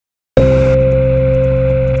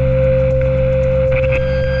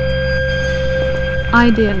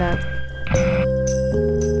Idea Lab.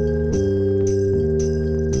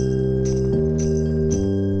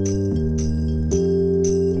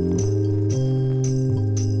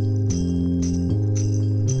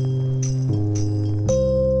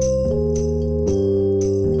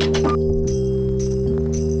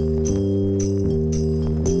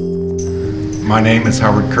 My name is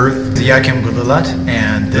Howard Koerth. Eyakem Gulilat,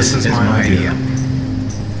 and this is my idea.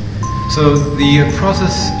 So the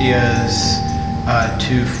process is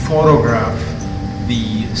to photograph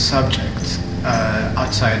the subjects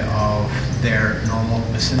outside of their normal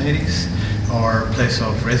vicinities or place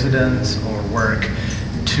of residence or work,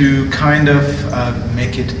 to kind of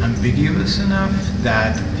make it ambiguous enough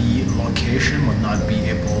that the location would not be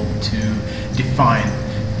able to define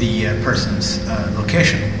the person's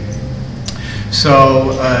location.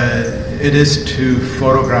 So it is to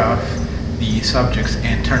photograph the subjects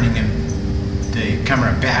and turning the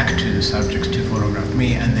camera back to the subjects to photograph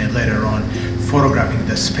me, and then later on photographing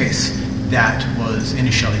the space that was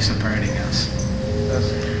initially separating us.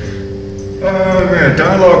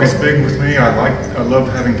 Dialogue is big with me. I love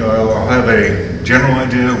having dialogue. I'll have a general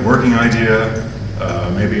idea, working idea,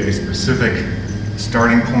 maybe a specific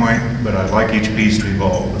starting point, but I'd like each piece to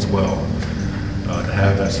evolve as well, to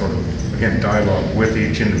have that sort of, again, dialogue with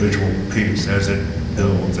each individual piece as it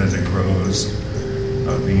builds, as it grows,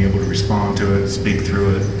 being able to respond to it, speak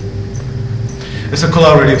through it. It's a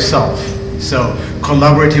collaborative self. So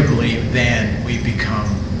collaboratively, then we become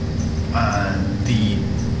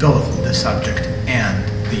both the subject and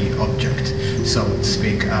the object, so to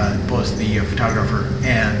speak, both the photographer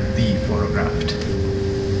and the photographed.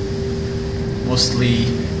 Mostly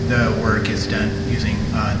the work is done using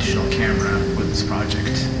a digital camera with this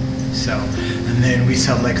project. So, and then we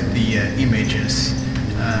select the images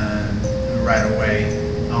right away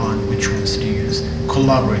on which ones to use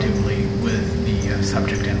collaboratively with the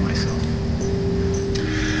subject and myself.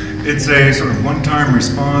 It's a sort of one-time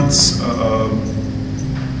response.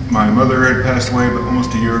 My mother had passed away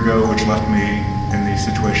almost a year ago, which left me in the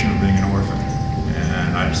situation of being an orphan,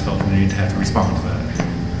 and I just felt the need to have to respond to that.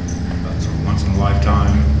 Sort of once in a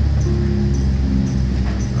lifetime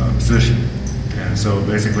position. And so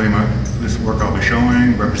basically this work I'll be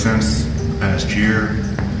showing represents the past year,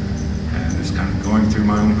 and it's kind of going through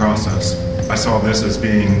my own process. I saw this as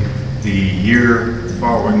being the year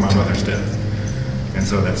following my mother's death, and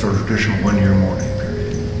so that sort of traditional one-year mourning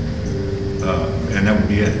period. And that would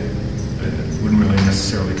be it. It wouldn't really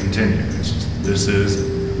necessarily continue. It's just,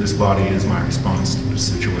 this body is my response to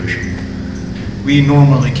this situation. We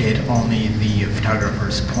normally get only the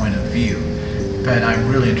photographer's point of view, but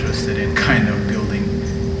I'm really interested in kind of building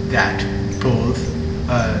that both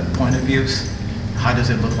point of views. How does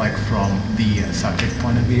it look like from the subject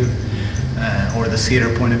point of view, or the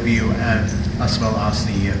seer point of view, as well as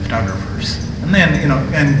the photographers, and then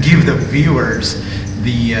and give the viewers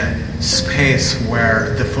the space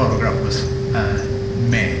where the photograph was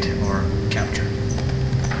made or captured.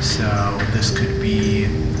 So this could be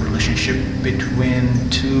relationship between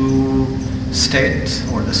two states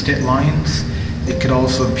or the state lines. It could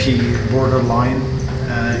also be borderline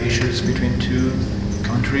issues between two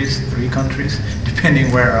countries, three countries,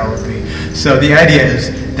 depending where I would be. So the idea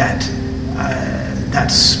is that that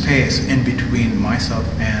space in between myself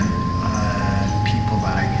and people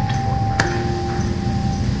that I get to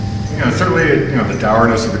photograph. Certainly, the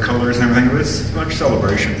dourness of the colors and everything, it's as much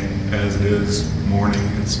celebration as it is mourning.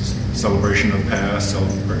 It's a celebration of past,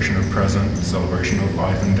 celebration of present, celebration of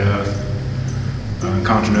life and death, and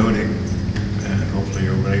continuity. And hopefully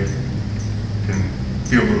everybody can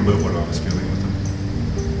feel a little bit what I was feeling with them.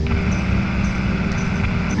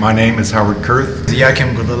 My name is Howard Koerth.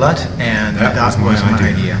 Eyakem Gulilat, and that was my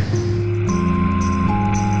idea.